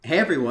Hey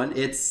everyone,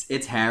 it's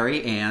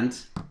Harry and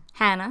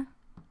Hannah.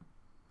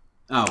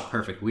 oh,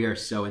 perfect. We are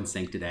so in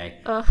sync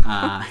today. Oh,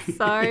 Uh,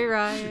 sorry, it's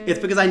Ryan.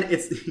 because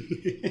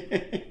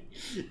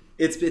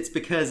it's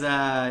because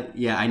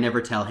yeah, I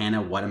never tell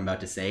Hannah what I'm about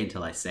to say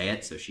until I say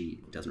it, so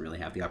she doesn't really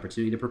have the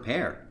opportunity to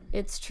prepare.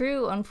 It's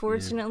true. Yeah.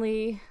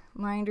 Unfortunately,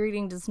 mind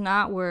reading does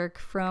not work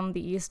from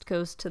the East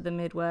Coast to the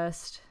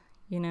Midwest.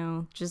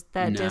 Just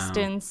that No.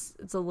 distance,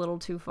 it's a little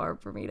too far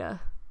for me to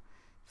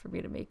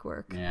make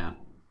work. Yeah.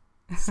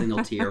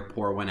 Single tear,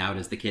 pour one out,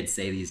 as the kids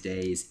say these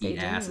days. They Eat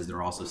ass, as do.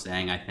 they're also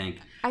saying. I think.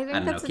 I I think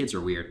don't know. that's a Kids are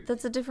weird.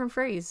 that's a different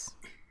phrase.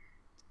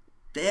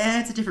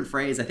 It's a different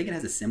phrase. I think it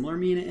has a similar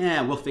meaning.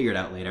 We'll figure it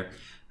out later.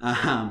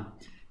 Um,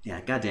 yeah,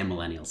 goddamn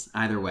millennials.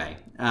 Either way.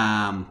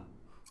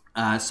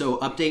 So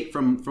update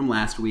from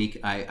last week,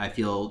 I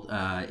feel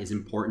is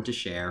important to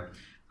share.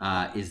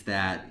 Is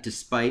that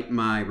despite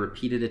my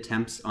repeated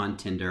attempts on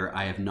Tinder,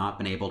 I have not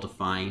been able to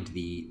find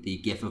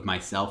the GIF of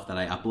myself that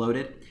I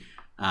uploaded.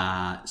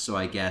 So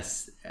I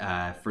guess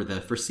for the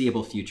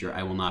foreseeable future,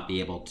 I will not be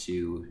able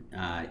to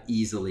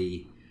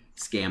easily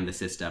scam the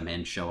system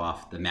and show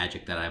off the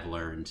magic that I've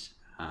learned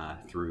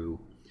through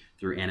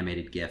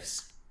animated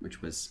GIFs,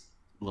 which was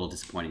a little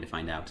disappointing to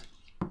find out.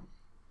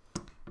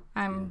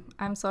 Yeah.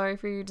 I'm sorry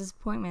for your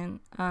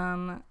disappointment.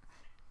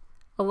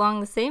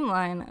 Along the same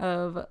line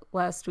of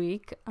last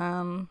week,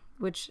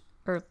 which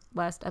or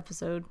last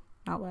episode,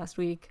 not last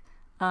week,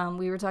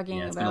 we were Yeah, talking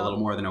it's been a little about.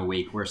 more than a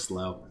week. We're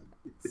slow.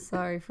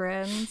 Sorry,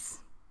 friends.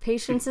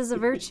 Patience is a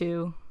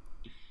virtue.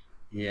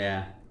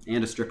 Yeah,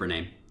 and a stripper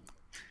name.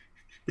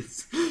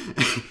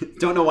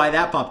 Don't know why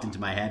that popped into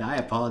my head. I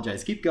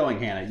apologize. Keep going,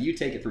 Hannah. You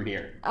take it from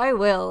here. I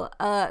will.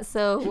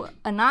 So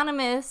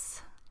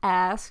Anonymous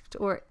asked,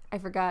 or I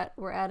forgot,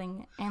 we're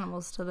adding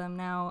animals to them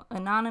now.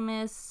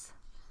 Anonymous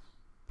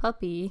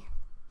Puppy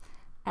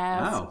Oh,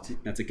 asked,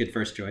 that's a good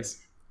first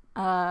choice.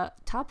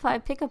 top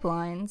five pickup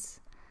lines.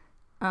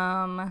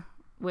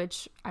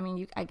 Which I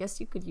mean, I guess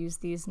you could use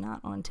these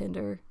not on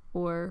Tinder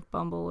or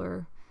Bumble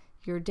or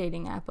your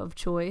dating app of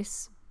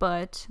choice.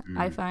 But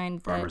I find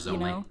that Farmers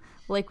only.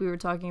 like we were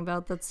talking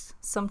about, that's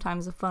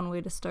sometimes a fun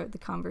way to start the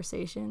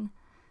conversation.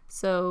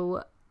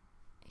 So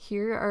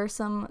here are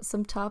some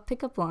top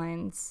pickup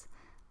lines.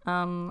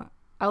 I'll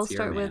Let's hear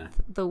start 'em, Hannah.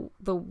 with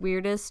the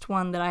weirdest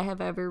one that I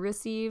have ever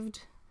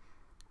received.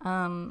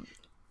 But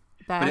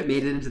it Back.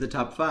 made it into the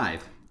top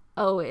five.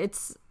 Oh,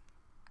 it's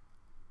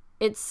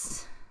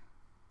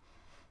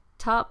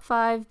top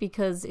five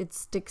because it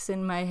sticks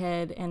in my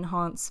head and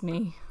haunts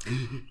me.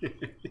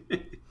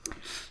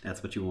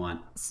 That's what you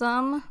want.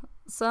 Some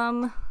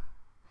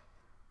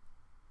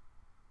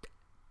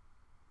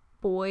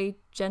boy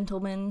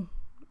gentleman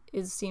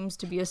is seems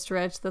to be a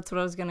stretch. That's what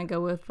I was gonna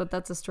go with, but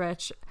that's a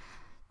stretch.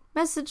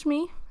 Messaged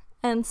me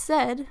and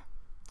said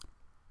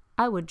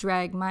I would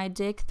drag my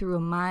dick through a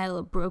mile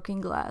of broken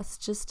glass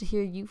just to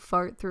hear you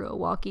fart through a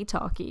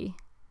walkie-talkie.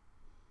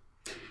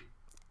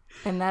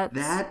 And That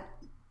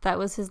that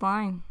was his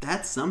line.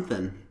 that's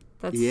something.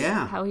 That's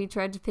Yeah. how he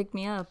tried to pick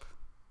me up.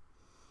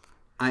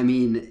 I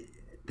mean,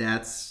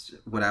 that's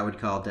what I would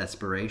call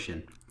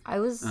desperation. I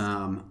was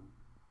Um,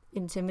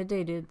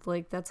 intimidated.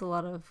 Like, that's a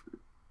lot of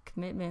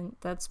commitment.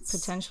 That's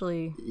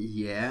potentially,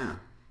 yeah.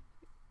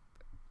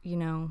 you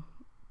know,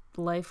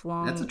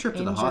 lifelong That's a trip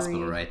to the injury.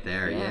 hospital right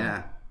there.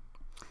 Yeah.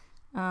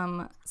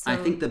 So I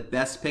think the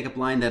best pickup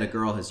line that a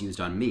girl has used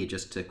on me,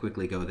 just to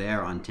quickly go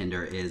there on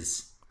Tinder,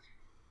 is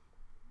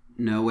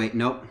no, wait,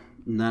 nope.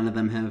 None of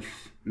them have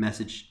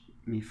messaged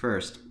me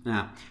first.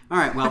 Ah. All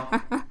right, well,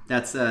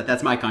 that's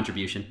my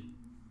contribution.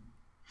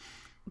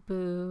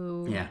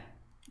 boo. Yeah.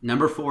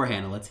 Number four,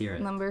 Hannah, let's hear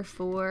it. Number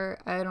four,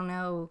 I don't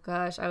know.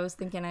 Gosh, I was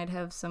thinking I'd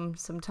have some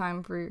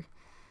time for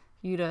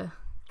you to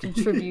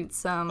contribute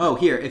some. Oh,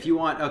 here, if you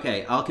want,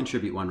 okay, I'll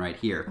contribute one right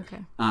here.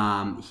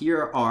 Okay.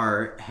 Here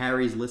are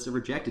Harry's list of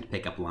rejected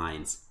pickup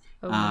lines.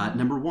 Oh.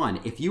 Number one,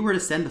 if you were to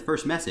send the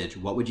first message,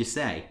 what would you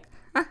say?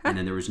 And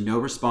then there was no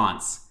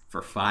response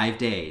for 5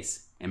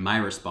 days. And my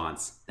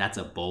response, that's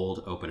a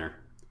bold opener.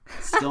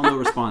 Still no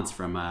response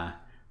from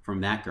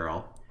that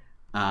girl.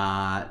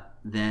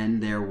 Then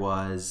there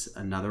was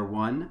another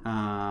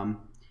one,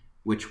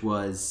 which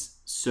was,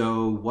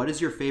 so what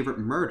is your favorite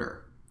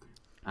murder?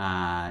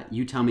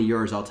 You tell me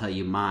yours, I'll tell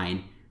you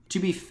mine. To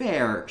be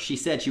fair, she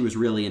said she was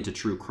really into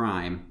true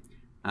crime.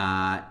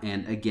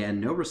 And again,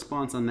 no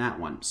response on that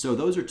one. So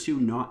those are two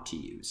not to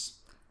use.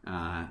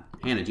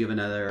 Hannah, do you have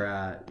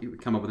another? You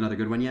come up with another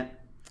good one yet?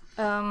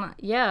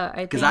 Yeah,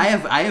 Because I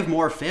have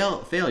more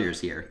failures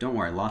here. Don't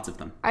worry, lots of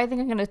them. I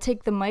think I'm gonna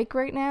take the mic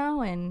right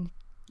now and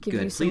give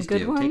Good, you some please good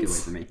do. ones. Take it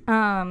away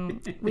from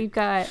me. We've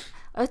got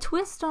a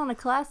twist on a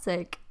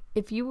classic.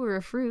 If you were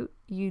a fruit,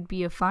 you'd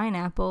be a fine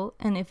apple,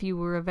 and if you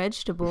were a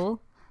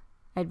vegetable,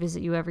 I'd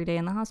visit you every day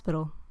in the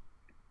hospital.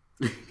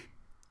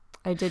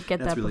 I did get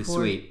That's that really before.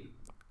 sweet.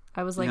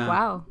 I was like, Yeah.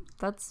 wow,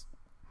 that's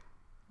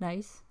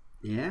nice.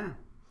 Yeah,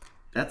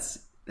 that's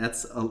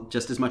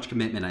just as much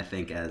commitment, I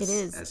think, It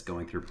is. as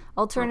going through. broken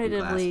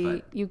Alternatively,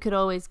 glass, you could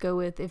always go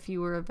with if you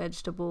were a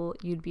vegetable,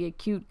 you'd be a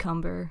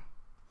cucumber.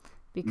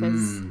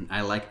 because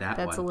I like that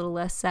that's a one. little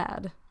less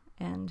sad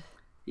and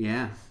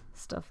Yeah,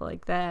 stuff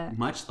like that.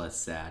 much less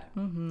sad.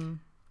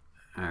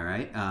 All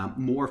right.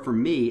 More for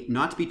me,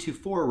 not to be too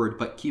forward,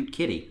 but cute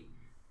kitty.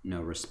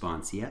 No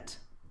response yet.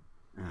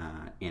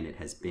 And it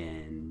has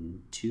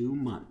been 2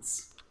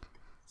 months.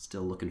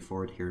 Still looking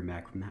forward to hearing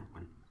back from that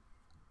one.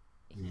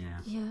 Yeah.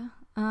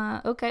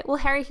 Yeah. Okay. Well,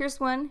 Harry, here's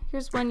one.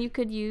 Here's one you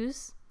could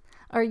use.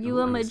 Are you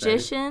a I'm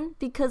magician?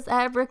 Because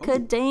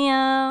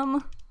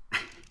abracadam.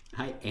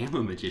 I am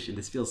a magician.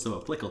 This feels so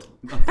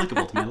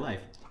applicable to my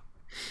life.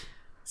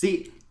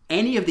 See,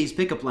 any of these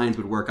pickup lines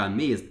would work on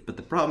me, but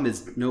the problem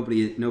is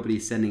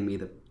nobody's sending me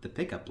the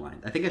pickup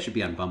line. I think I should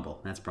be on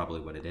Bumble. That's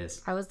probably what it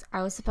is. I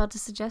was about to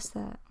suggest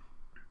that.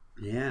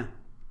 Yeah.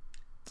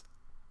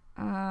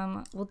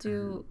 We'll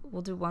do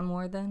one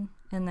more then,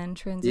 and then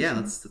transition.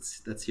 Yeah,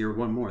 let's hear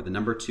one more. The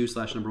number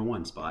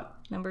 2/1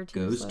 spot. Number 2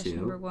 goes slash to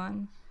number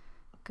 1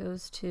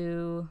 goes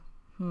to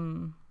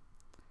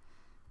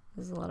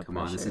There's a lot of Come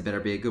pressure. on, this had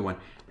better be a good one.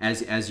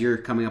 As you're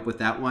coming up with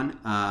that one,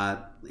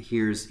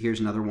 here's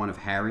another one of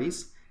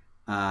Harry's.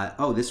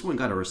 This one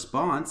got a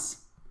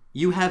response.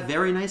 You have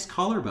very nice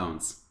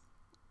collarbones.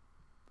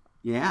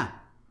 Yeah.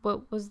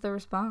 What was the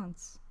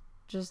response?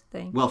 Just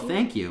thank Well, you.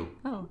 thank you.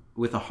 Oh,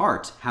 With a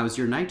heart. How's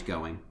your night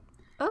going?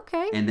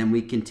 okay. And then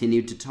we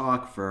continued to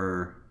talk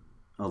for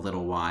a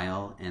little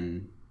while,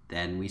 and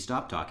then we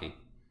stopped talking.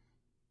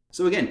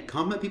 So again,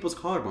 compliment people's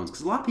collarbones,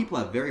 because a lot of people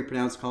have very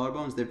pronounced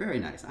collarbones. They're very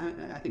nice.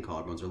 I think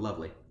collarbones are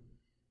lovely.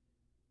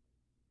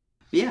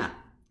 But yeah,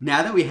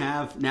 now that we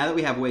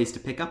have ways to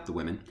pick up the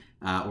women,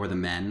 or the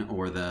men,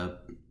 or the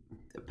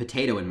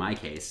potato in my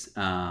case.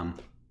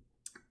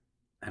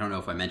 I don't know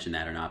if I mentioned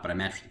that or not, but I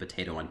matched with a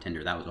potato on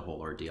Tinder. That was a whole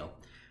ordeal.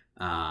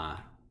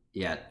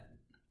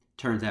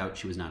 Turns out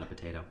she was not a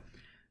potato.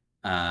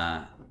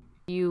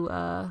 You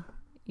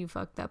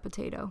fucked that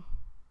potato.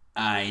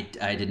 I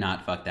did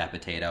not fuck that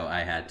potato.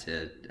 I had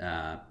to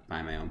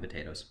buy my own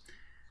potatoes.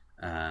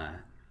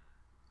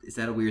 Is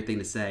that a weird thing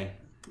to say?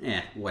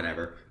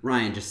 Whatever.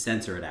 Ryan, just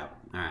censor it out.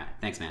 All right,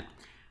 thanks, man.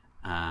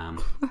 I'm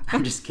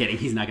just kidding.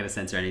 He's not going to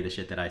censor any of the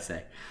shit that I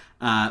say.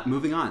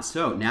 Moving on.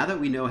 So now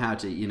that we know how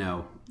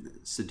to,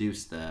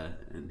 seduce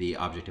the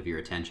object of your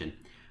attention,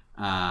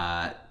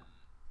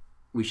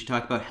 we should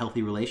talk about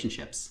healthy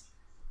relationships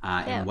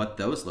and what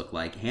those look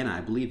like. Hannah,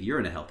 I believe you're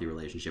in a healthy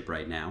relationship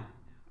right now.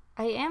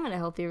 I am in a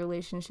healthy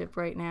relationship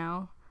right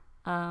now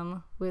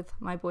with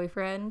my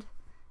boyfriend,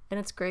 and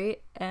it's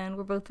great, and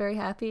we're both very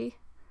happy,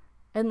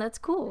 and that's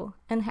cool.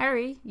 And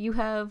Harry, you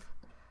have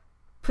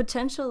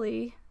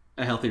potentially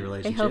a healthy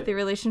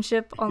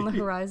relationship on the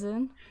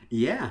horizon.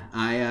 Yeah,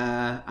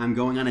 I'm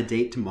going on a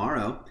date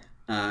tomorrow,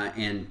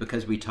 and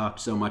because we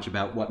talked so much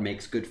about what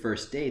makes good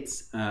first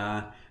dates,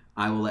 I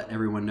will let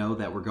everyone know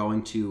that we're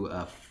going to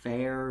a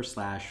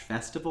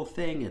fair/festival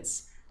thing.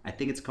 I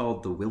think it's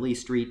called the Willie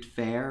Street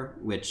Fair,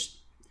 which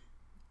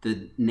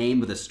the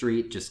name of the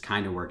street just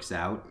kind of works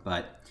out,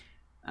 but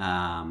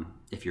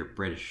if you're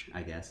British,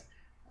 I guess.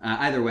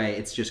 Either way,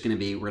 it's just we're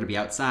going to be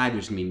outside,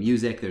 there's going to be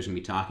music, there's going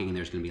to be talking, and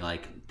there's going to be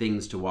like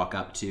things to walk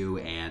up to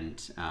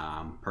and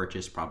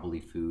purchase, probably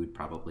food,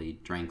 probably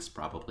drinks,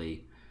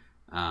 probably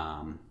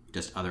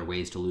just other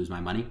ways to lose my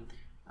money.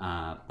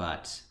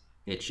 But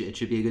it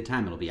should be a good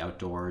time. It'll be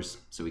outdoors,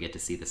 so we get to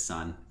see the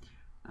sun.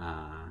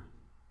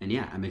 And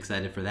yeah, I'm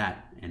excited for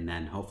that. And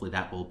then hopefully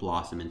that will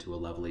blossom into a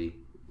lovely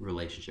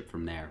relationship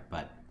from there.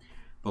 But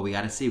we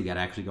got to see. We got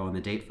to actually go on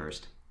the date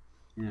first.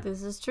 Yeah.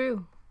 This is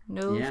true.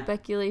 No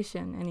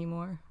speculation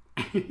anymore.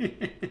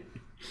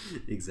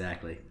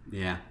 Exactly.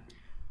 Yeah.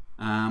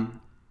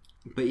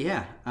 But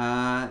yeah,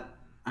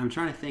 I'm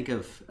trying to think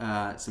of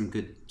some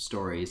good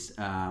stories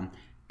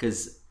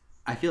because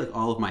I feel like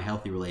all of my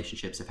healthy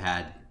relationships have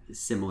had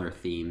similar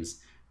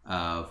themes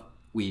of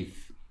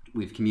we've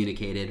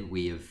communicated,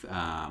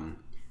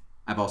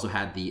 I've also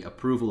had the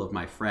approval of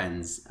my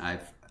friends.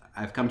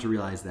 I've come to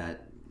realize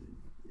that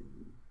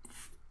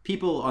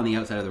people on the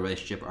outside of the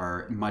relationship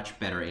are much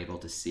better able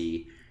to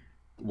see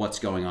what's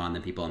going on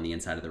than people on the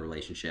inside of the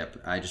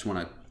relationship. I just want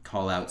to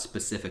call out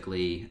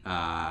specifically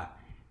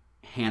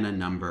Hannah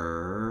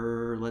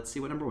number, let's see,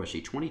 what number was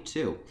she?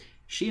 22.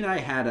 She and I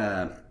had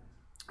a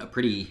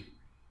pretty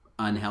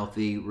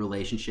unhealthy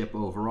relationship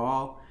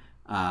overall.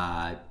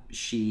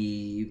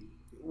 She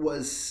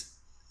was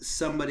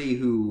somebody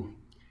who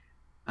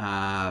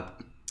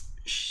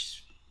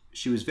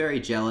she was very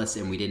jealous,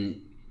 and we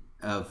didn't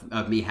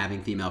of me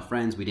having female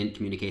friends. We didn't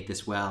communicate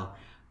this well.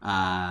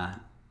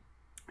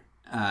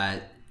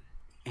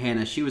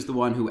 Hannah, she was the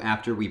one who,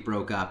 after we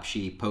broke up,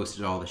 she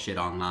posted all the shit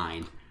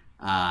online.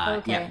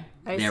 Okay,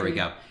 yeah, there we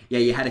go. Yeah,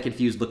 you had a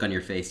confused look on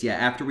your face. Yeah,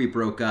 after we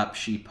broke up,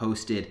 she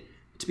posted.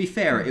 To be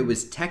fair, it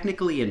was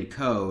technically in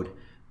code,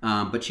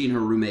 but she and her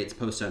roommates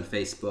posted on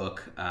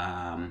Facebook,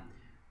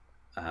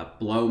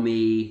 blow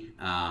me,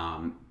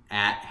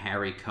 at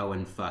Harry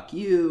Cohen, fuck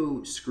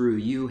you, screw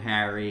you,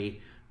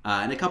 Harry,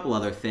 and a couple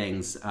other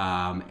things,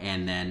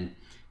 and then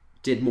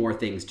did more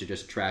things to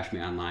just trash me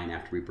online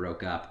after we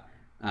broke up.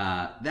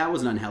 That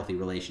was an unhealthy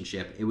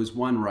relationship. It was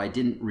one where I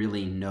didn't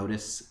really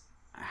notice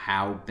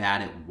how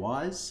bad it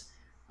was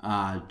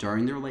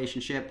during the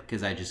relationship,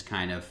 because I just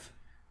kind of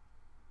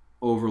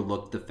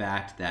overlooked the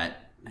fact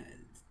that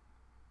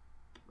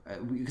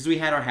because we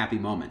had our happy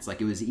moments.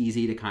 Like, it was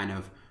easy to kind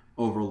of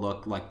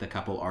overlook like the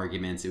couple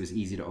arguments. It was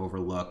easy to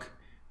overlook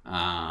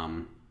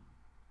kind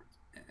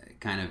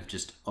of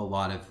just a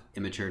lot of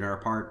immaturity on our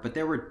part. But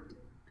there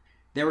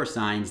were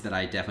signs that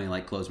I definitely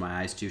like closed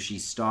my eyes to. She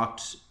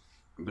stalked,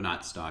 but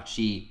not stalked.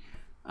 She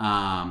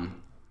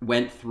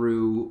went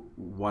through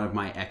one of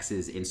my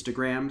ex's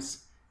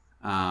Instagrams,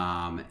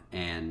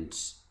 and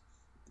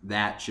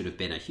that should have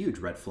been a huge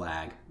red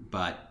flag.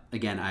 But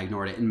again, I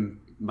ignored it. And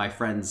my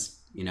friends,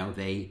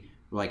 they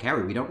were like,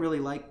 Harry, we don't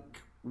really like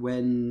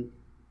when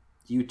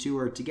you two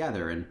are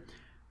together. And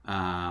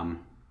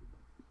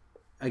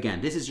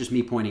again, this is just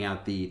me pointing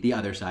out the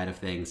other side of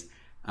things.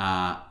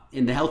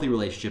 In the healthy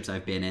relationships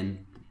I've been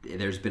in,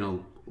 there's been a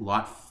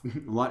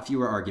lot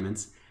fewer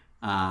arguments,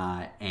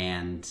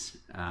 and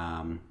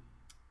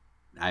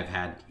I've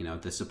had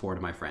the support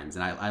of my friends,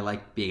 and I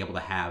like being able to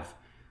have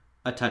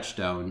a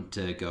touchstone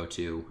to go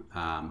to,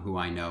 who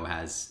I know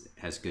has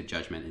good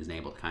judgment and is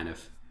able to kind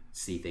of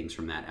see things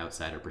from that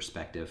outsider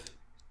perspective.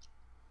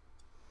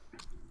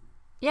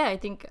 Yeah, I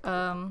think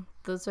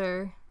those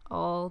are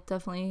all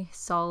definitely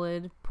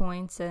solid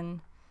points,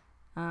 and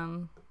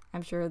I'm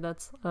sure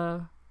that's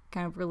a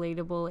kind of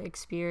relatable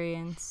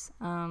experience.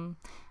 I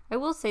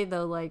will say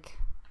though, like,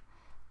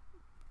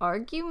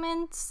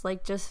 arguments,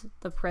 like just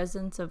the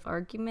presence of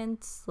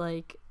arguments,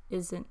 like,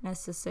 isn't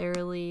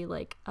necessarily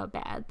like a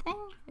bad thing.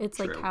 It's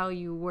True. like how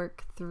you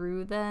work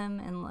through them,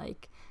 and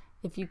like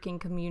if you can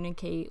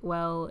communicate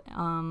well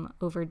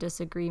over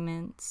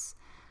disagreements.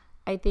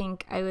 I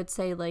think I would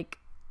say like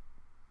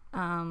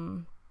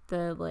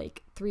the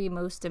like 3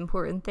 most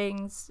important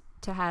things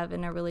to have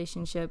in a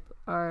relationship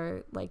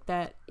are like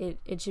that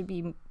it should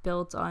be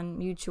built on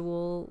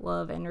mutual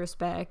love and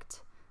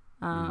respect.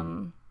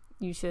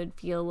 You should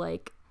feel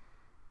like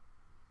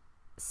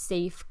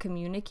safe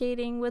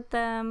communicating with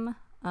them,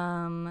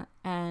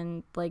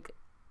 and like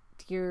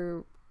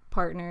your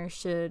partner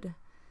should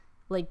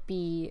like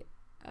be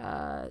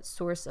a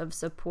source of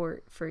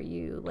support for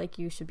you. Like,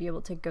 you should be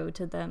able to go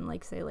to them,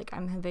 like say like,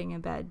 I'm having a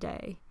bad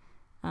day.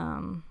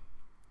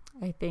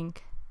 I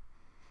think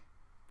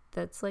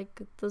that's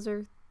like, those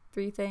are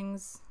 3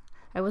 things.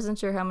 I wasn't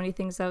sure how many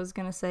things I was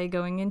gonna say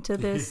going into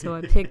this, so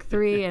I picked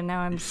 3 and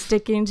now I'm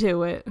sticking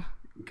to it.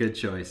 Good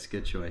choice.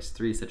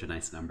 3 is such a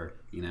nice number,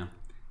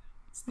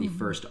 It's the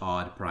first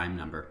odd prime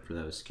number for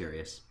those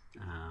curious.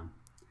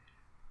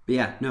 But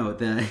yeah, no,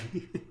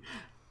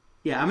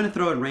 yeah, I'm going to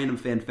throw in random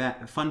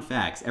fun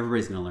facts.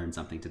 Everybody's going to learn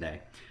something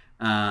today.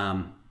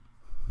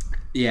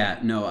 Yeah,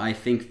 no, I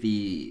think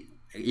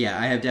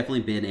I have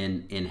definitely been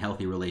in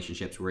healthy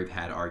relationships where we've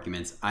had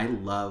arguments. I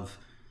love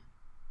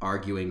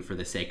arguing for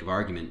the sake of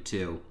argument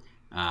too.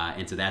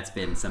 And so that's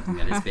been something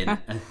that has been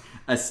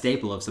a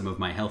staple of some of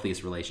my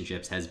healthiest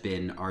relationships, has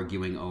been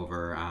arguing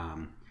over,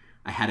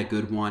 I had a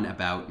good one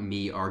about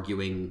me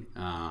arguing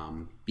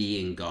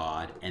being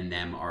God, and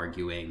them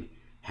arguing,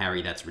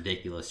 Harry, that's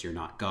ridiculous, you're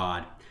not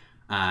God.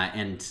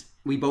 And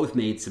we both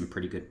made some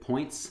pretty good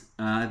points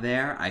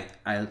there.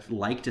 I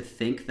like to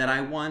think that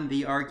I won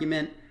the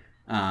argument,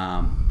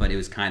 but it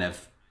was kind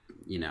of,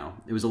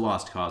 it was a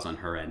lost cause on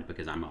her end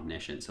because I'm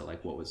omniscient. So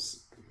like, what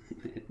was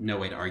no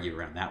way to argue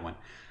around that one.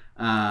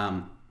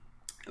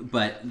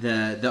 But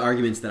the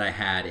arguments that I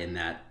had in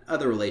that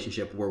other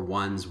relationship were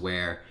ones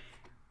where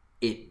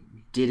it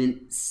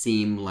didn't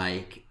seem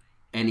like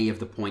any of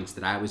the points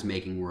that I was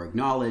making were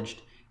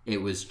acknowledged.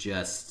 It was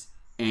just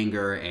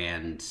anger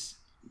and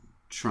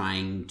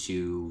trying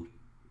to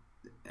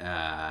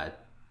I'm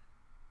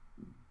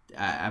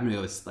gonna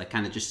go like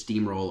kind of just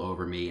steamroll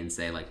over me and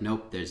say like,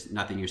 nope, there's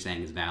nothing you're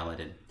saying is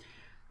valid.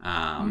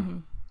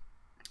 And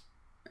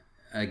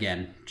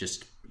again,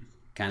 just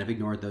kind of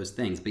ignored those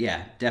things. But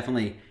yeah,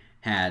 definitely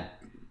had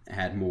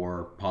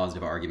more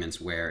positive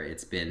arguments where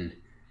it's been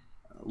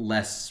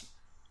less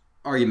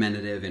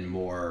argumentative and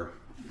more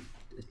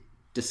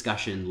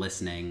discussion,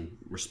 listening,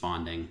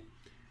 responding.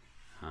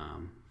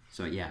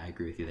 So yeah, I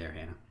agree with you there,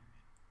 Hannah.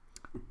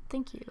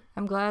 Thank you.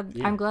 I'm glad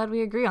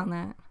we agree on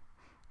that.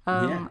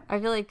 I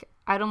feel like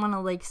I don't want to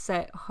like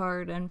set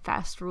hard and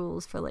fast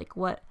rules for like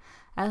what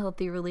a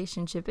healthy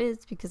relationship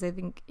is, because I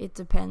think it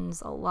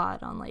depends a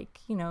lot on like,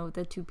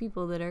 the 2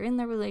 people that are in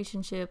the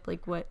relationship,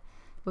 like what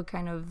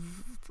kind of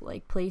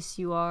like place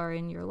you are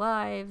in your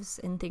lives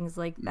and things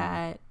like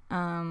that.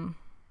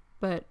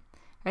 But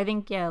I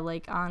think, yeah,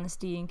 like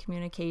honesty and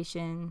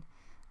communication,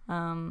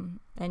 and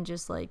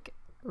just like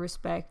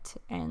respect,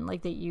 and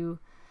like that you,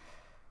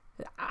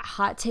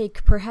 hot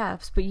take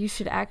perhaps, but you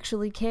should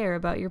actually care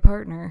about your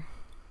partner.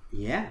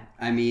 Yeah,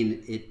 I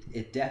mean,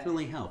 it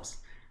definitely helps.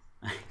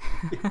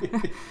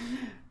 But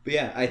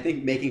yeah, I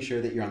think making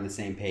sure that you're on the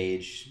same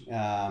page,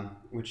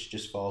 which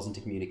just falls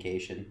into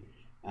communication,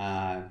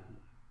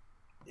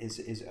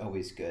 is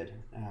always good.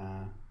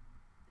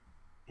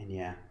 And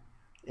yeah,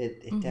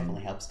 it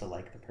definitely helps to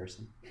like the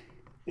person.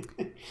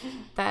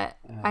 That,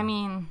 I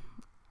mean,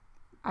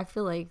 I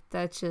feel like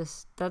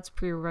that's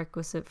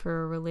prerequisite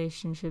for a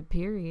relationship,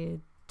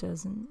 period,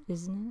 isn't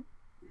it?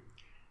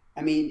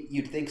 I mean,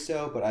 you'd think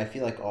so, but I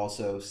feel like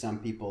also some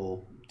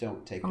people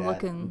don't take I'm that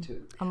looking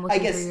into. I'm I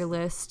looking through guess. your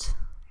list.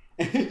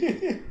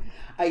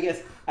 I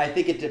guess I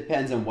think it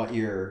depends on what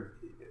you're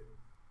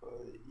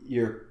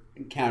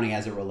counting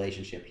as a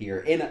relationship here.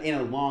 In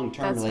a long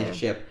term That's fair.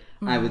 relationship,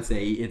 I Mm-hmm. would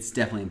say it's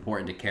definitely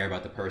important to care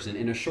about the person.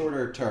 In a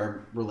shorter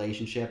term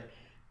relationship,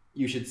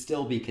 you should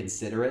still be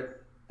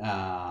considerate,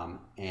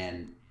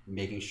 and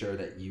making sure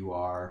that you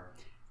are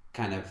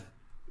kind of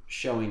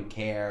showing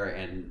care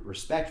and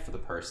respect for the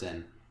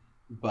person,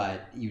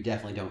 but you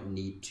definitely don't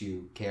need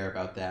to care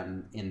about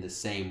them in the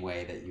same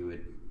way that you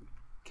would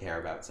care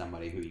about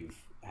somebody who you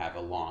have a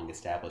long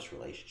established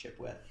relationship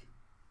with.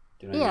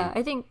 Do you know what I Yeah, mean?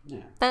 I think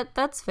Yeah.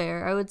 that's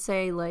fair. I would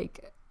say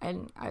like,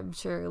 and I'm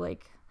sure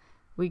like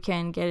we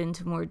can get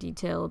into more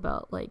detail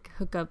about like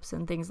hookups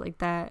and things like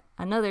that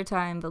another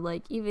time, but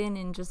like even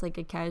in just like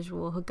a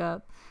casual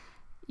hookup,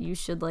 you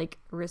should like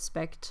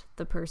respect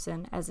the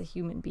person as a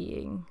human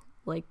being.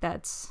 Like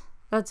that's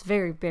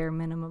very bare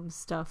minimum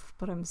stuff,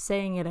 but I'm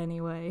saying it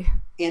anyway.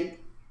 And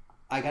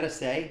I gotta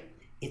say,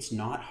 it's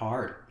not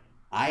hard.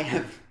 I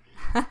have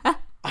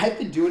I've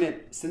been doing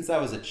it since I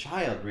was a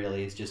child.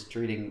 Really, is just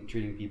treating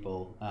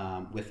people,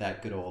 with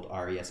that good old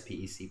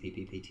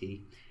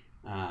RESPECPPPT.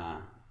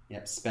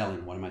 Yep,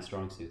 spelling, one of my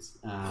strong suits.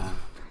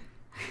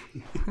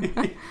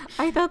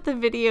 I thought the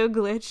video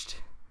glitched.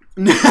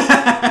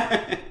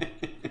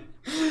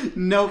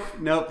 Nope.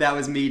 That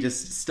was me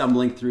just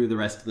stumbling through the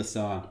rest of the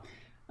song.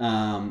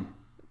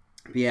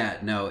 But yeah,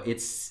 no,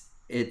 it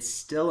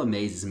still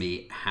amazes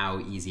me how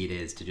easy it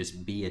is to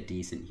just be a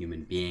decent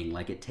human being.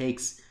 Like it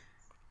takes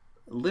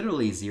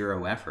literally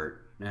zero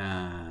effort.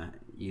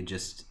 You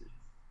just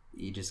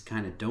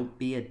kind of don't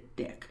be a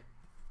dick.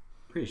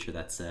 Pretty sure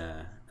that's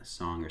a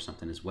song or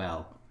something as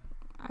well.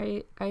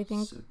 I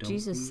think So don't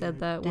Jesus be said a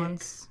that dick.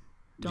 once.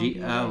 Don't be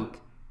a Oh,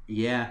 dick.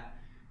 yeah,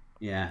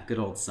 good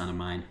old son of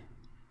mine.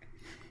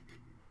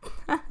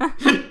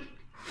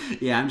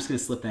 Yeah, I'm just gonna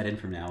slip that in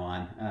from now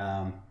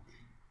on.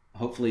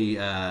 Hopefully,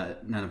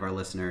 none of our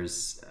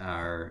listeners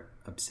are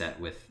upset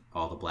with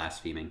all the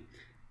blaspheming,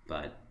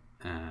 but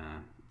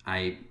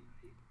I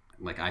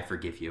I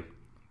forgive you.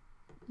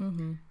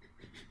 Mm-hmm.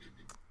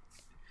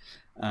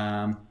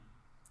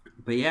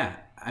 But yeah,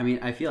 I mean,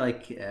 I feel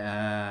like.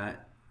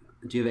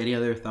 Do you have any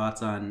other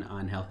thoughts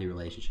on healthy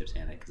relationships,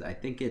 Hannah? Because I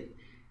think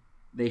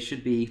they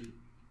should be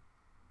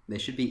they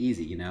should be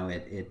easy.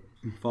 It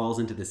falls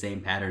into the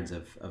same patterns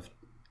of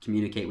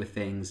communicate with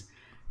things,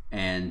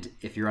 and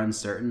if you're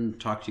uncertain,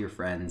 talk to your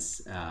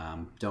friends.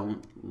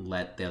 Don't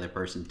let the other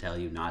person tell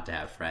you not to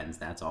have friends.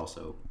 That's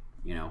also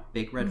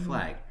big red Mm-hmm.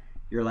 flag.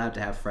 You're allowed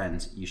to have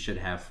friends. You should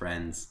have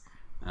friends,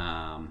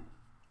 and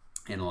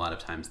a lot of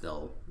times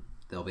they'll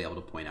be able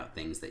to point out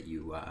things that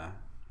you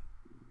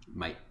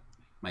might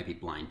might be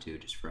blind to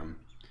just from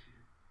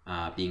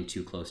being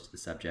too close to the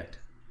subject.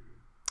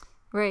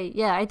 Right.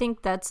 Yeah, I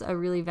think that's a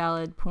really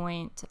valid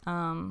point.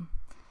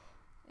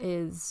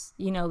 Is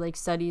like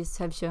studies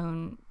have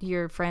shown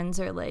your friends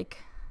are like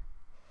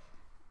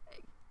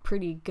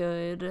pretty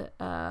good.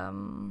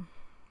 I'm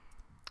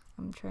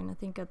trying to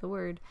think of the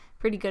word.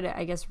 Pretty good at,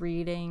 I guess,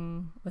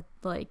 reading with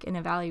like and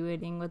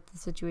evaluating what the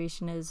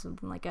situation is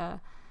with like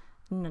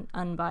an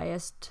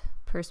unbiased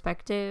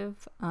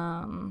perspective.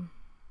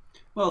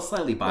 Well,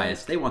 slightly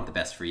biased. Like They want the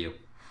best for you.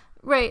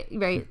 right,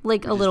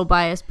 like a Which is little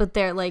biased, but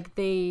they're like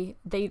they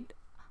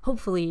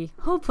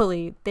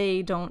hopefully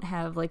they don't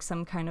have like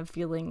some kind of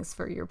feelings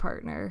for your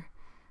partner,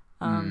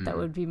 that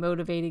would be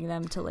motivating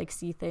them to like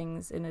see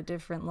things in a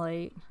different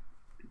light.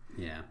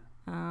 Yeah.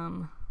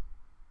 Um,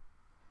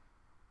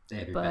 They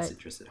have your best but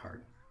interests at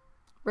heart.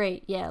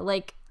 right, yeah,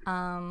 like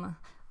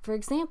for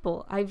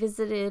example, I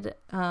visited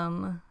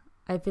the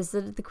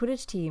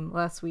Quidditch team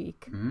last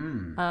week.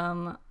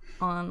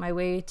 On my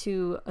way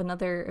to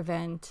another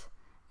event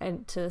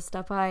and to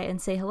stop by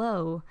and say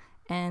hello.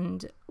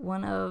 And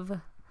one of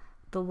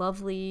the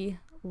lovely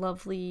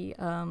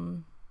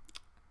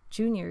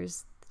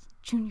juniors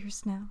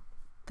now.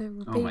 They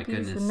were Oh my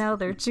babies goodness. and now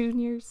they're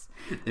juniors.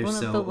 They're One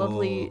of so the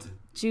lovely old.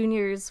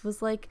 juniors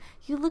was like,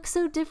 "You look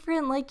so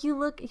different. Like you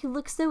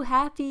look so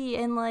happy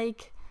and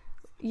like,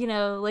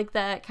 like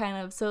that kind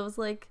of." So it was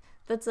like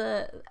that's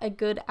a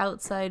good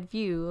outside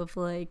view of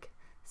like,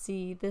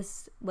 see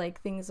this,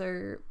 like things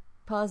are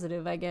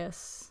positive, I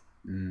guess.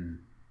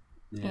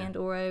 Yeah. And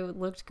or I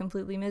looked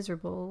completely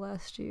miserable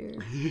last year.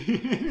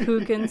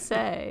 Who can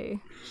say?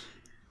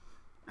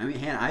 I mean,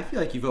 Hannah, I feel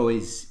like you've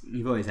always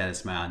had a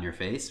smile on your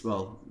face.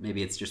 Well,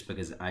 maybe it's just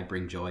because I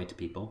bring joy to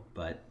people,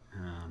 but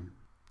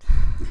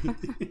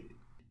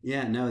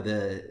yeah, no.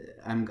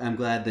 I'm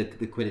glad the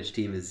Quidditch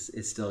team is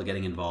still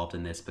getting involved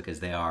in this because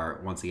they are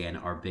once again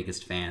our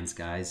biggest fans,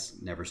 guys.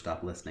 Never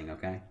stop listening,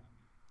 okay?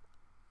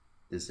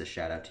 This is a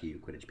shout out to you,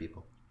 Quidditch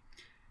people.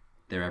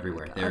 They're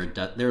everywhere.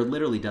 There are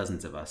literally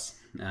dozens of us.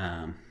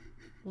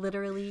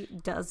 Literally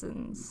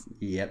dozens.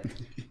 Yep.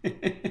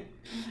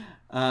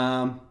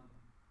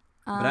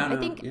 But I don't I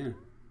know. think Yeah.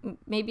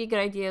 maybe a good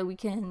idea, we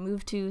can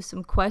move to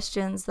some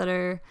questions that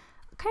are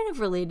kind of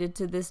related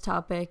to this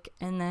topic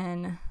and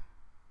then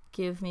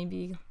give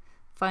maybe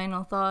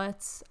final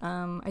thoughts.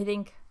 I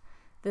think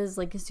this is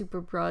like a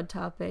super broad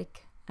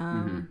topic.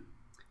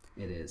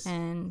 It is.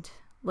 And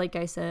like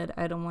I said,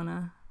 I don't want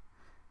to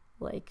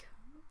like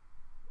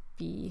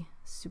be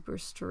super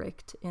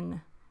strict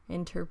in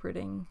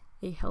interpreting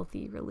a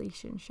healthy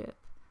relationship.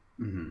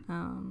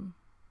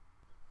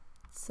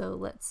 So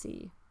let's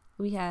see.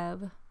 We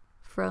have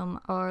from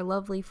our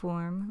lovely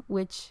form,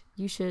 which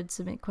you should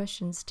submit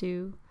questions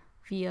to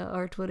via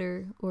our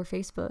Twitter or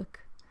Facebook.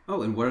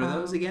 Oh, and what are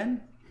those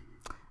again?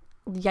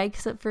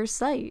 Yikes at First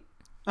Sight.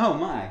 Oh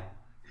my.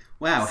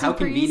 Wow, how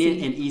Super convenient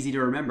easy. and easy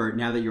to remember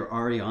now that you're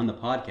already on the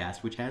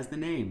podcast, which has the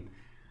name.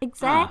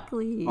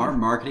 Exactly. Our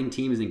marketing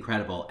team is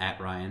incredible,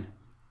 at Ryan.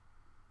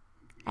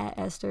 At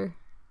Esther.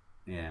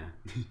 Yeah.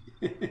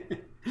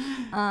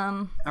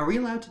 Are we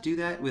allowed to do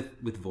that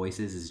with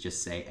voices, is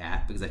just say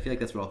at? Because I feel like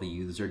that's what all the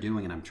users are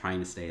doing, and I'm trying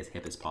to stay as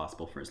hip as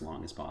possible for as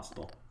long as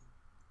possible.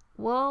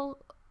 Well,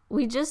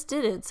 we just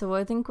did it, so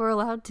I think we're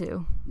allowed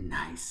to.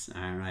 Nice.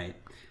 All right.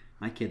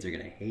 My kids are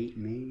going to hate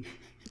me.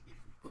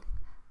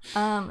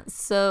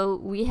 So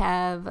we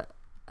have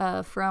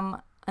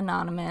from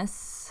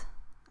Anonymous.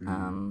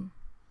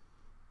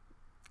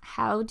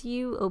 How do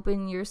you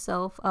open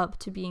yourself up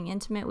to being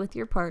intimate with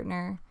your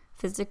partner,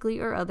 physically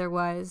or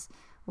otherwise,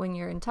 when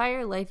your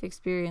entire life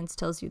experience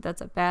tells you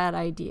that's a bad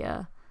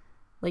idea?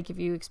 Like if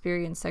you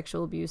experience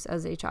sexual abuse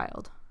as a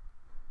child.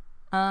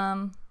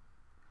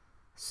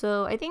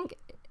 So I think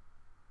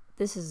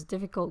this is a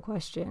difficult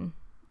question.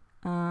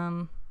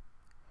 I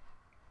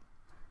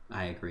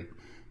agree.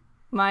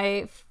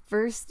 My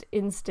first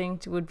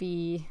instinct would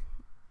be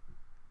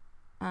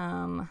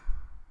a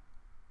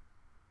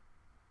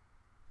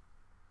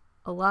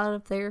lot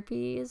of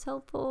therapy is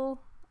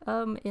helpful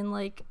in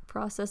like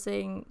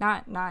processing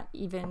not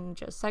even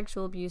just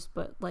sexual abuse,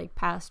 but like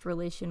past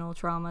relational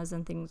traumas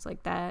and things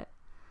like that.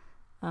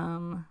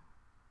 I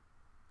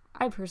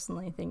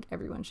personally think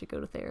everyone should go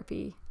to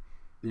therapy.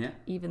 Yeah.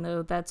 Even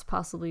though that's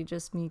possibly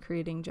just me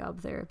creating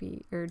job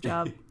therapy or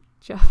job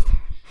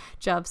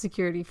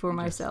security for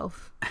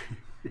myself.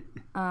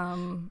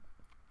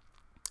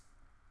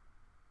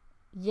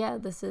 Yeah,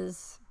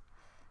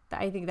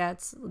 I think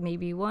that's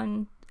maybe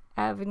one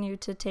avenue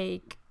to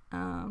take.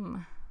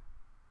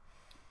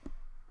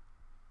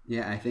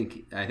 Yeah, I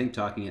think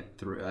talking it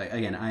through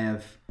again. I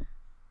have,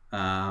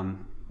 I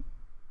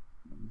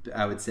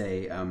would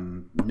say,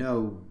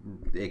 no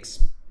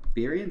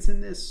experience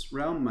in this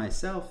realm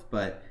myself,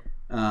 but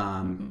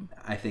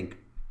I think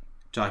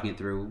talking it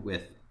through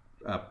with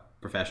a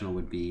professional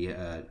would be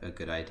a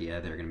good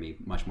idea. They're going to be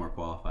much more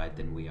qualified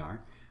than we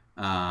are.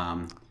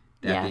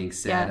 That being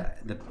said,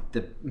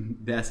 the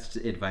best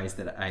advice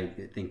that I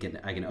think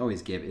I can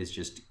always give is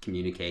just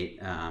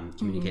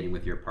communicating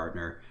with your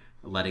partner,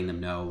 letting them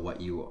know what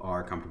you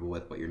are comfortable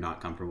with, what you're not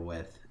comfortable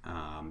with,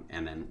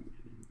 and then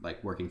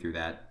like working through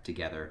that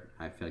together.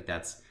 I feel like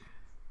that's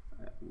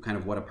kind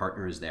of what a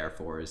partner is there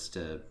for, is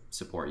to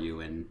support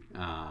you and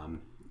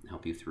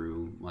help you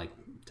through like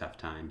tough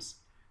times.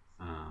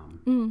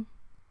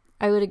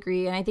 I would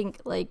agree, and I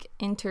think like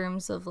in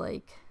terms of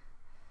like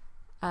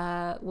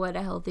what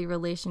a healthy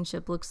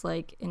relationship looks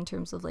like in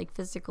terms of like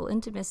physical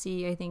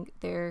intimacy, I think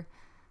they're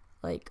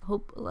like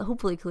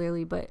hopefully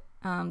clearly, but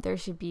there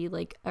should be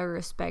like a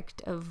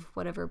respect of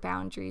whatever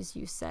boundaries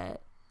you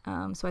set.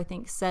 So I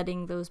think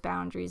setting those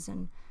boundaries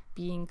and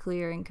being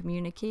clear and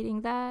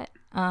communicating that.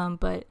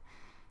 But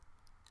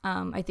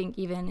I think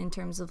even in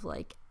terms of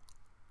like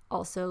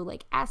also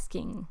like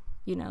asking,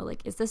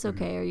 like, is this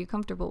okay? Are you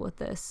comfortable with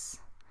this?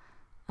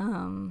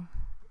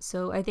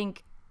 So I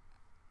think,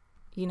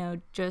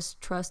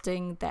 just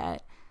trusting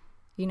that,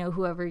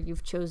 whoever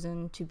you've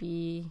chosen to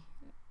be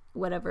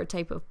whatever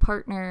type of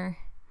partner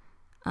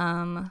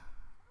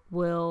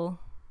will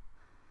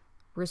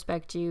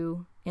respect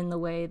you in the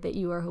way that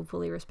you are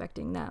hopefully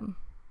respecting them.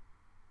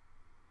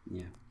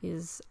 Yeah.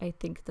 Is, I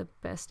think, the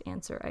best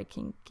answer I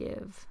can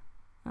give.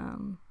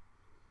 But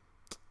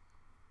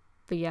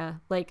yeah,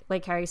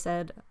 like Harry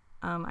said,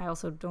 I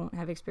also don't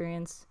have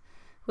experience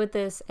with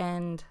this,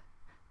 and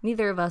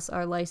neither of us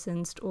are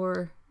licensed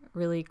or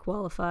really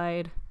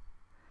qualified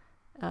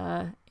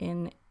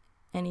in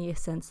any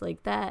sense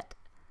like that.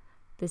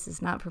 This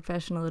is not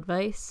professional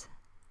advice.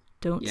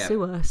 Don't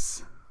sue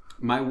us.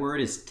 My word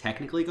is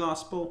technically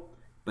gospel,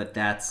 but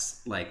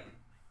that's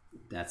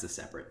a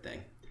separate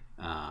thing.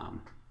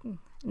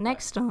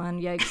 Next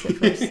on Yikes at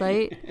First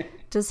Sight,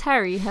 does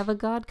Harry have a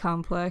God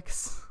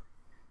complex?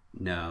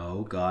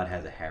 No, God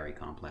has a Harry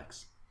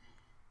complex.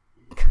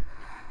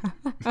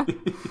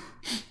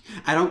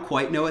 I don't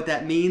quite know what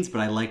that means,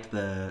 but I liked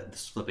the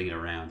flipping it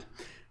around.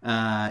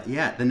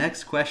 The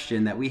next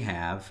question that we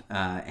have,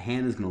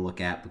 Hannah's going to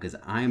look at, because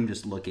I'm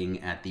just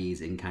looking at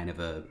these in kind of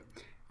a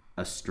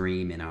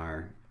stream in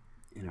our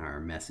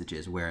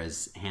messages,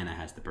 whereas Hannah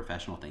has the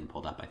professional thing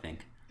pulled up, I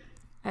think.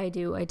 I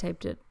do. I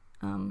typed it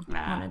on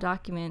a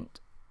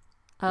document.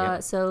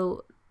 Yep.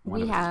 So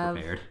One we of us is have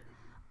prepared.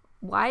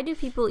 why do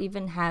people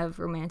even have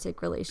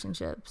romantic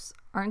relationships?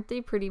 Aren't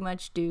they pretty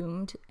much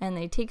doomed, and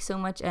they take so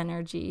much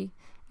energy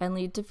and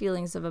lead to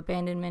feelings of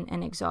abandonment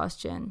and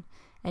exhaustion?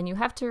 And you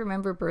have to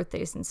remember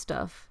birthdays and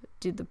stuff.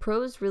 Do the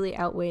pros really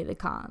outweigh the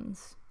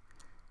cons?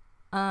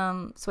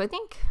 So I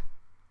think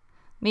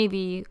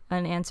maybe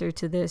an answer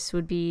to this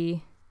would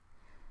be,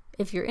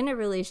 if you're in a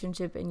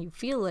relationship and you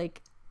feel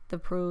like the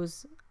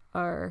pros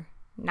are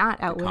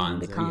not outweighing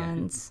the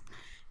cons,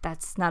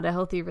 that's not a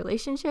healthy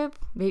relationship.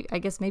 I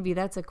guess maybe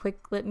that's a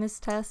quick litmus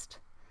test.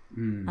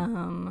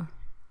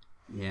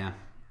 Yeah.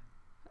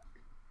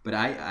 But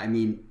I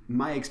mean,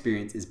 my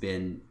experience has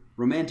been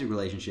romantic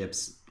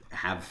relationships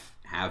have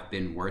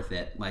been worth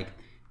it. Like,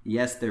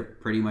 yes, they're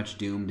pretty much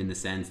doomed in the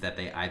sense that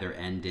they either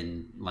end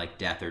in like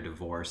death or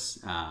divorce.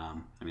 I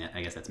mean,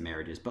 I guess that's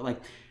marriages, but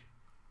like,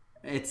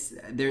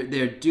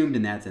 they're doomed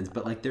in that sense.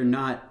 But like, they're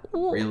not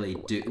really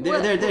doomed.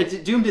 They're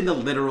doomed in the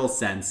literal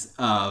sense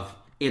of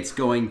it's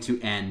going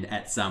to end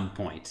at some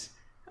point,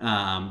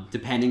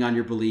 depending on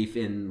your belief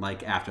in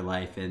like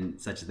afterlife and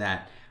such as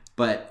that.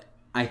 But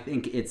I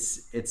think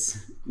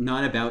it's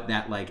not about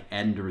that like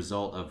end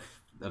result of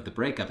the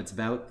breakup. It's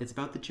about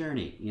the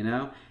journey, you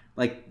know?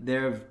 Like,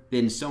 there have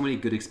been so many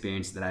good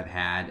experiences that I've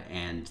had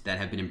and that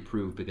have been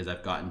improved because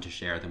I've gotten to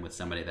share them with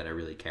somebody that I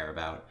really care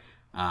about,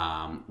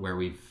 where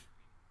we've,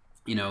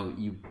 you know,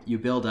 you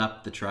build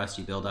up the trust,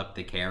 you build up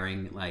the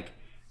caring, like,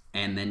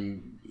 and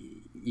then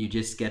you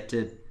just get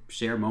to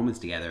share moments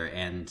together.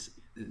 And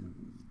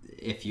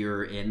if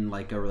you're in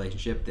like a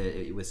relationship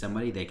with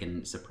somebody, they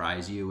can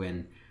surprise you,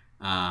 and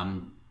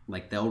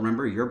like, they'll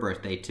remember your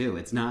birthday too.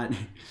 It's not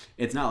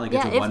it's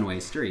a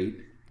one-way street.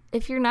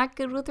 If you're not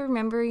good with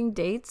remembering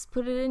dates,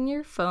 put it in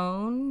your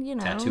phone, you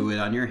know. Tattoo it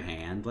on your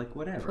hand, like,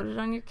 whatever. Put it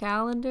on your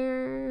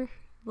calendar.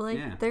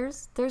 Like,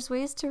 there's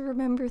ways to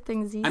remember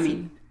things easy. I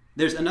mean,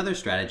 there's another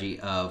strategy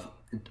of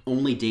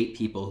only date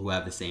people who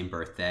have the same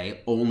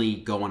birthday, only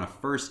go on a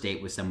first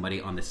date with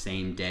somebody on the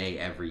same day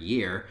every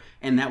year,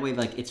 and that way,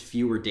 like, it's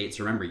fewer dates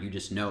to remember. You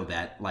just know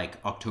that,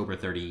 like, October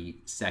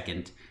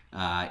 32nd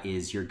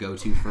is your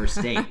go-to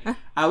first date.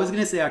 I was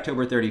gonna say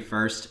October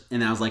 31st,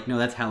 and I was like, no,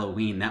 that's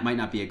Halloween. That might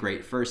not be a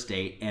great first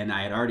date. And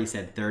I had already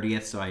said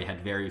 30th, so I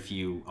had very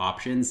few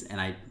options, and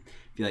I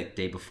feel like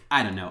day before,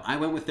 I don't know. I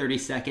went with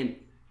 32nd.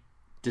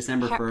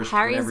 December 1st.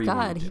 Harry's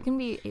God.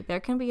 There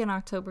can be an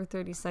October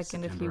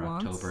 32nd if he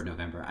wants. October,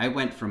 November. I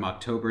went from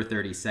October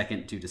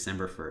 32nd to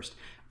December 1st.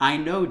 I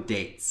know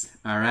dates,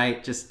 all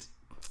right? Just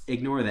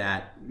ignore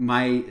that.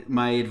 My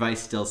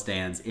advice still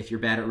stands. If you're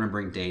bad at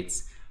remembering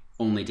dates,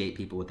 only date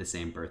people with the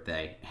same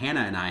birthday.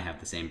 Hannah and I have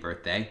the same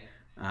birthday,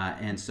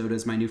 and so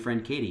does my new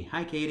friend Katie.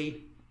 Hi,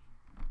 Katie.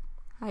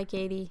 Hi,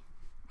 Katie.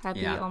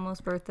 Happy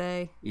almost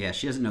birthday. Yeah,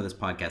 she doesn't know this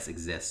podcast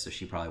exists, so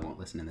she probably won't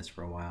listen to this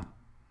for a while.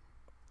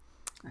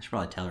 I should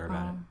probably tell her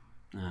about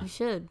it. You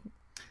should.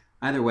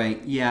 Either way,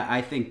 yeah,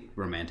 I think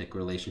romantic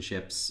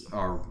relationships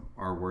are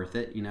worth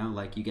it. You know,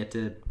 like, you get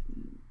to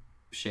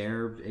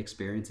share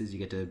experiences, you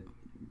get to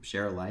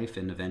share a life,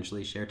 and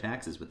eventually share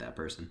taxes with that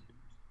person.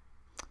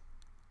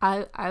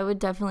 I would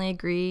definitely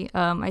agree.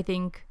 I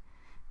think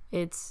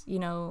it's, you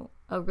know,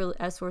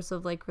 a source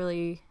of like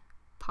really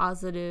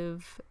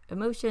positive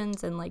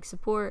emotions and like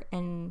support,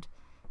 and,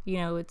 you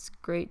know, it's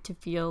great to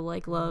feel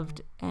like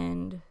loved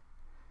and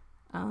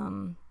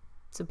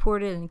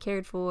supported and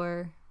cared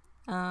for.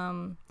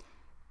 That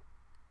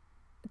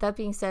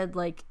being said,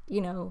 like,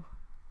 you know,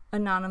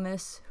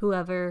 anonymous,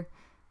 whoever,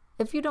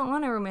 if you don't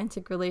want a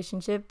romantic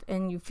relationship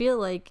and you feel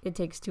like it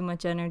takes too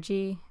much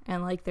energy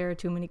and like there are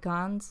too many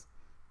cons,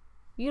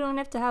 you don't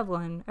have to have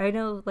one. I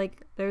know,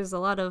 like, there's a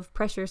lot of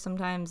pressure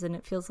sometimes, and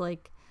it feels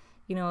like,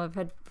 you know, I've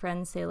had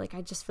friends say, like,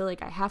 I just feel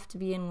like I have to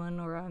be in one,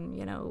 or I'm,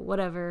 you know,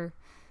 whatever,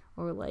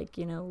 or like,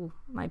 you know,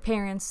 my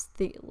parents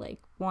like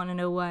want to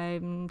know why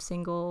I'm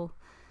single.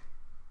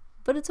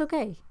 But it's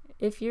okay.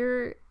 If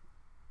you're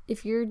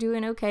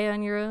doing okay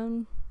on your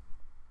own,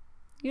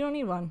 you don't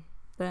need one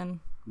then.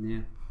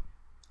 Yeah,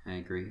 I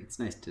agree. It's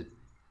nice to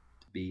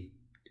be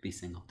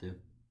single too.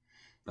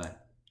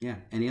 But yeah,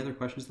 any other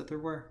questions that there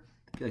were?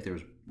 I feel like there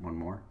was one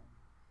more.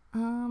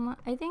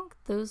 I think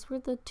those were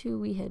the two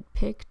we had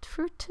picked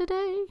for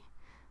today.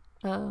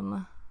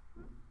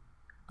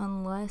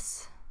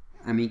 Unless,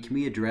 I mean, can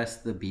we address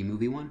the B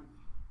movie one?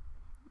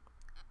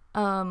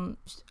 I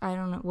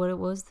don't know what it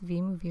was, the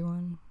V movie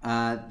one.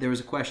 There was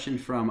a question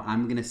from,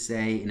 I'm gonna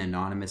say, an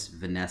anonymous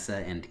Vanessa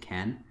and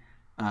Ken.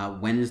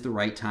 When is the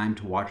right time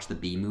to watch the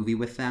B movie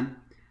with them?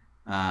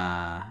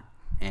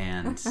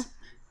 And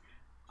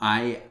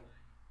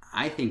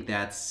I think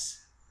that's,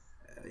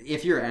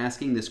 if you're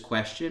asking this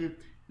question,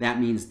 that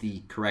means the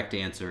correct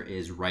answer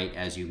is right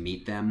as you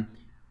meet them.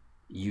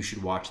 You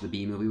should watch the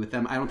B movie with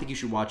them. I don't think you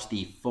should watch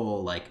the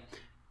full, like,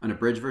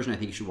 unabridged version. I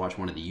think you should watch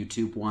one of the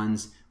YouTube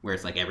ones where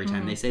it's like every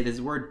time they say this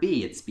word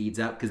B, it speeds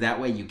up, because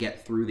that way you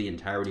get through the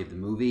entirety of the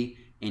movie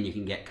and you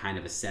can get kind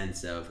of a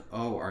sense of,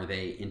 oh, are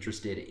they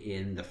interested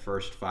in the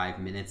first 5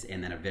 minutes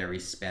and then a very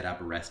sped up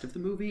rest of the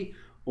movie?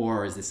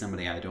 Or is this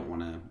somebody I don't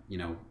want to, you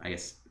know, I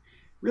guess,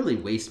 really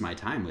waste my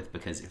time with,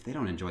 because if they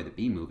don't enjoy the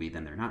B movie,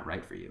 then they're not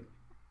right for you.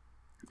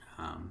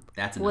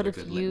 That's What another if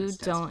good you litmus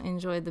test. don't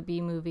enjoy the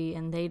B movie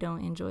and they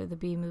don't enjoy the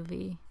B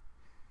movie?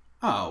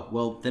 Oh,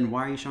 well, then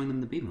why are you showing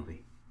them the B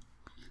movie?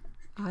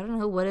 I don't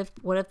know. What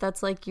if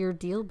that's like your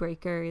deal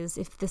breaker is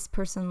if this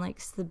person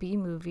likes the B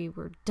movie,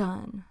 we're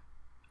done.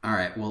 All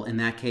right. Well, in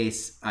that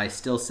case, I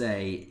still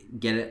say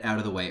get it out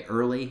of the way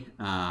early.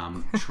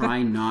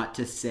 Try not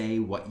to say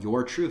what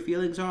your true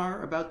feelings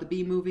are about the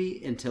B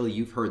movie until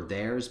you've heard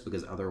theirs,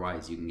 because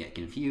otherwise you can get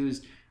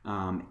confused.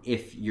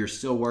 If you're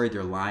still worried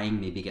they're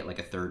lying, maybe get like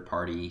a third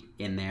party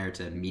in there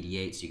to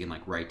mediate, so you can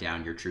like write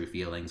down your true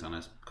feelings on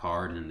a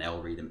card and then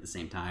they'll read them at the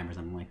same time or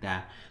something like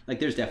that. Like,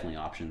 there's definitely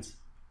options.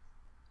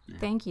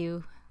 Thank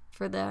you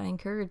for that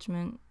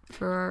encouragement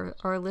for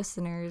our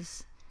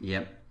listeners.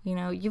 Yep. You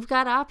know, you've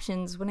got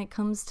options when it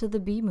comes to the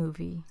B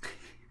movie.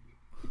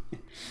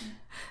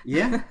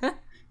 Yeah.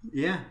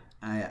 Yeah.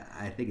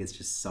 I think it's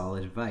just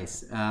solid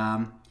advice.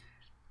 And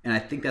I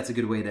think that's a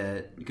good way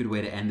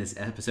to end this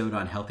episode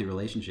on healthy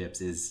relationships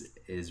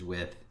is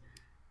with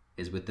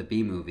the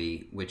B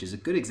movie, which is a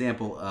good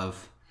example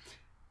of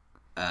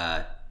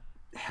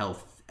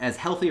as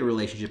healthy a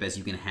relationship as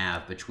you can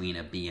have between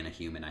a bee and a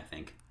human, I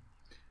think.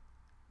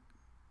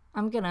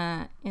 I'm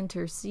gonna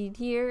intercede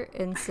here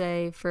and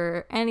say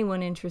for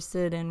anyone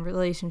interested in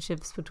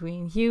relationships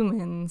between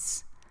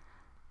humans,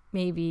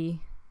 maybe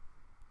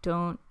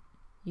don't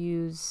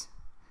use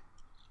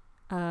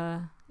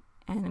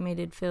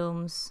animated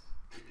films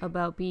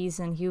about bees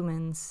and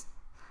humans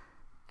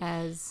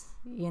as,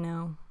 you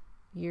know,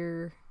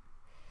 your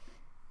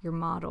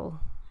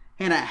model.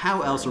 Hannah,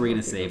 how else are we going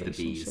to save the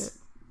bees?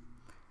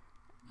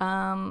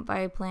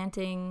 By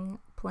planting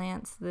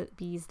plants that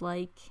bees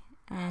like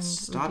and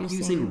Stop reducing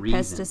using reason.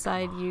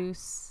 pesticide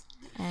use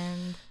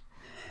and,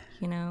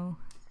 you know,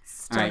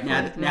 all right,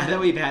 now that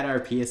we've had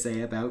our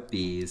PSA about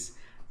bees,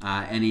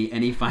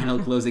 any final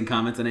closing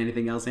comments on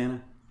anything else,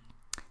 Hannah?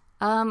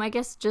 I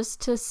guess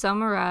just to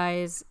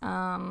summarize,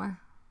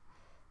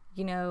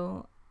 you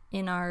know,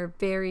 in our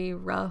very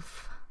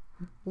rough,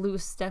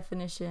 loose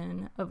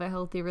definition of a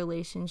healthy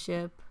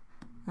relationship,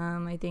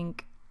 I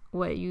think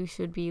what you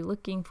should be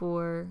looking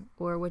for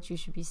or what you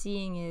should be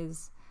seeing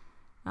is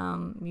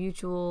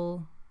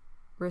mutual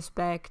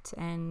respect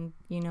and,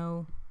 you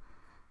know,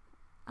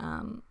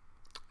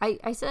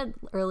 I said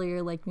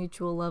earlier, like,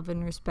 mutual love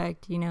and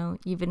respect, you know,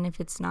 even if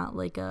it's not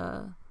like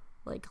a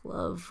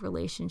love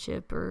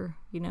relationship or,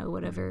 you know,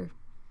 whatever,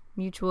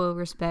 mutual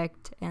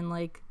respect and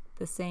like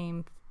the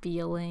same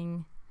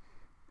feeling,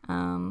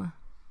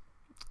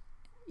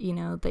 you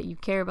know, that you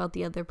care about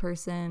the other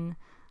person,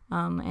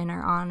 and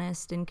are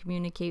honest and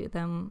communicate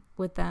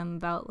with them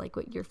about like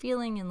what you're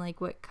feeling and like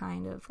what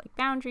kind of like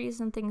boundaries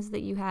and things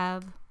that you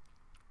have.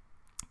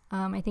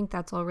 I think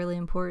that's all really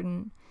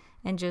important.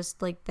 And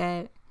just like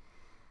that,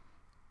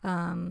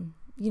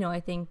 you know, I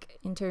think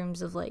in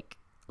terms of like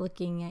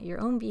looking at your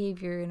own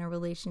behavior in a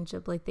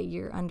relationship, like that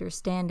you're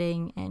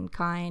understanding and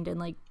kind and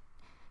like,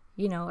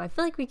 you know, I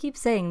feel like we keep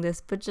saying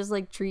this, but just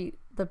like treat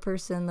the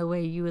person the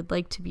way you would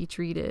like to be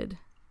treated.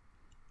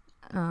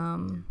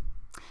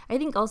 I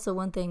think also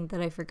one thing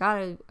that I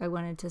forgot I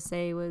wanted to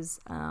say was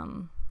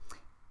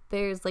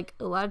there's like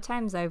a lot of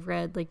times I've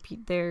read like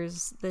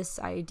there's this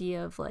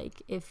idea of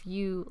like if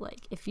you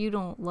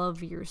don't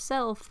love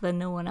yourself, then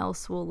no one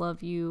else will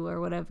love you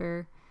or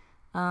whatever.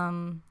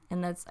 And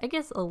that's, I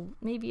guess,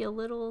 maybe a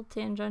little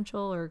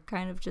tangential or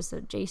kind of just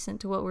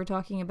adjacent to what we're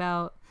talking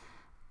about.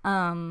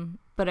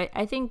 But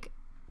I think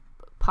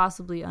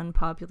possibly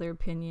unpopular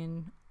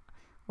opinion,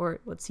 or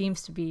what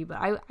seems to be, but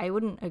I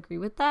wouldn't agree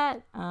with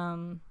that.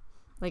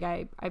 Like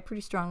I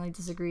pretty strongly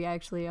disagree.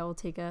 Actually, I will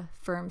take a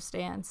firm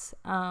stance.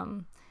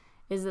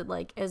 Is that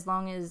like as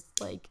long as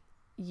like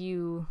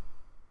you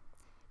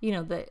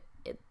know that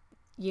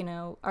you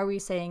know, are we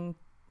saying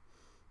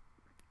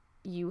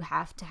you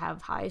have to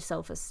have high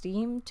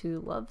self-esteem to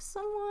love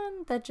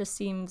someone? That just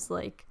seems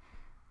like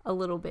a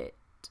little bit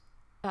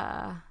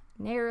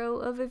narrow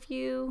of a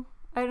view.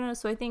 I don't know.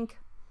 So I think,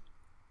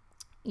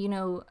 you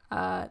know,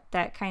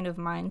 that kind of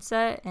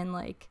mindset and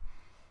like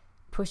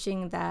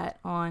pushing that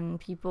on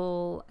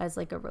people as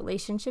like a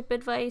relationship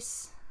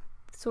advice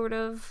sort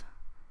of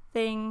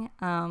thing,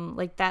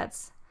 like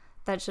that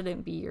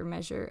shouldn't be your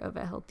measure of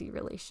a healthy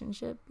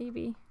relationship.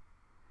 Maybe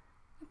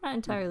I'm not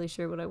entirely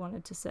sure what I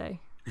wanted to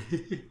say.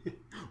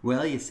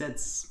 Well, you said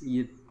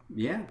you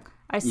said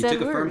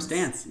took a firm words.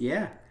 stance.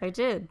 Yeah, I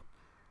did.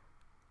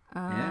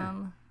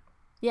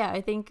 Yeah,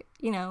 I think,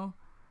 you know,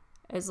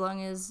 as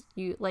long as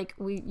you like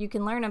you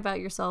can learn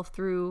about yourself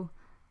through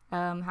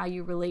how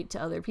you relate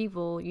to other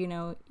people, you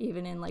know,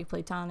 even in like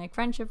platonic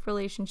friendship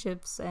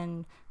relationships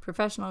and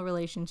professional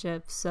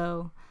relationships.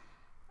 So,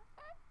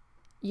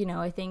 you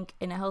know, I think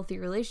in a healthy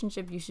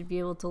relationship you should be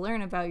able to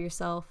learn about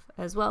yourself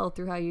as well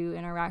through how you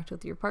interact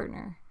with your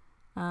partner.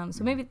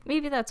 So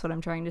maybe that's what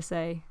I'm trying to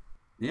say.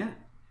 Yeah,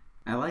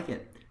 I like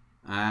it.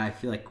 I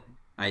feel like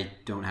I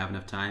don't have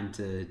enough time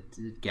to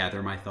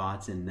gather my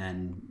thoughts and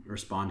then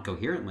respond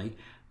coherently.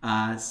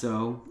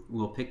 So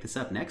we'll pick this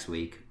up next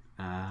week.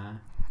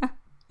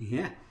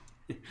 Yeah.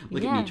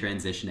 Look at me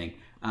transitioning.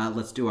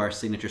 Let's do our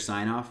signature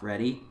sign off.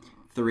 Ready?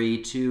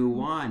 3, 2,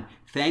 1.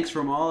 Thanks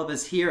from all of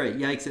us here at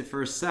Yikes at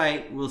First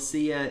Sight. We'll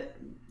see you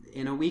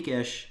in a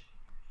weekish.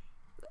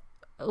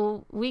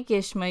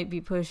 Weekish might be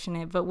pushing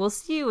it, but we'll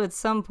see you at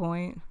some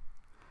point.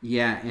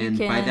 Yeah, and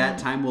by that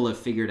time we'll have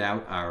figured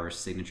out our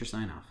signature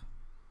sign-off.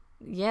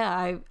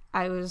 Yeah,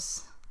 I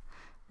was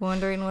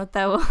wondering what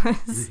that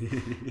was.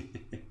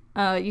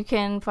 You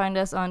can find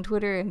us on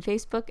Twitter and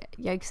Facebook,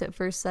 Yikes at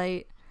First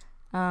Sight.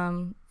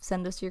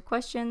 Send us your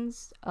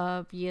questions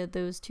via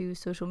those two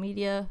social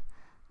media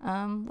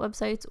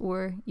websites,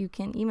 or you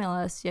can email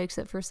us,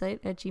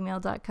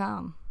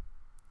 yikesatfirstsight@gmail.com.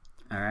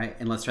 All right,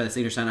 and let's try the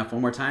signature sign-off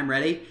one more time.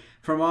 Ready?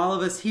 From all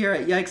of us here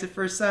at Yikes at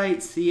First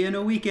Sight, see you in a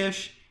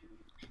weekish.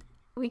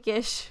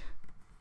 Weekish.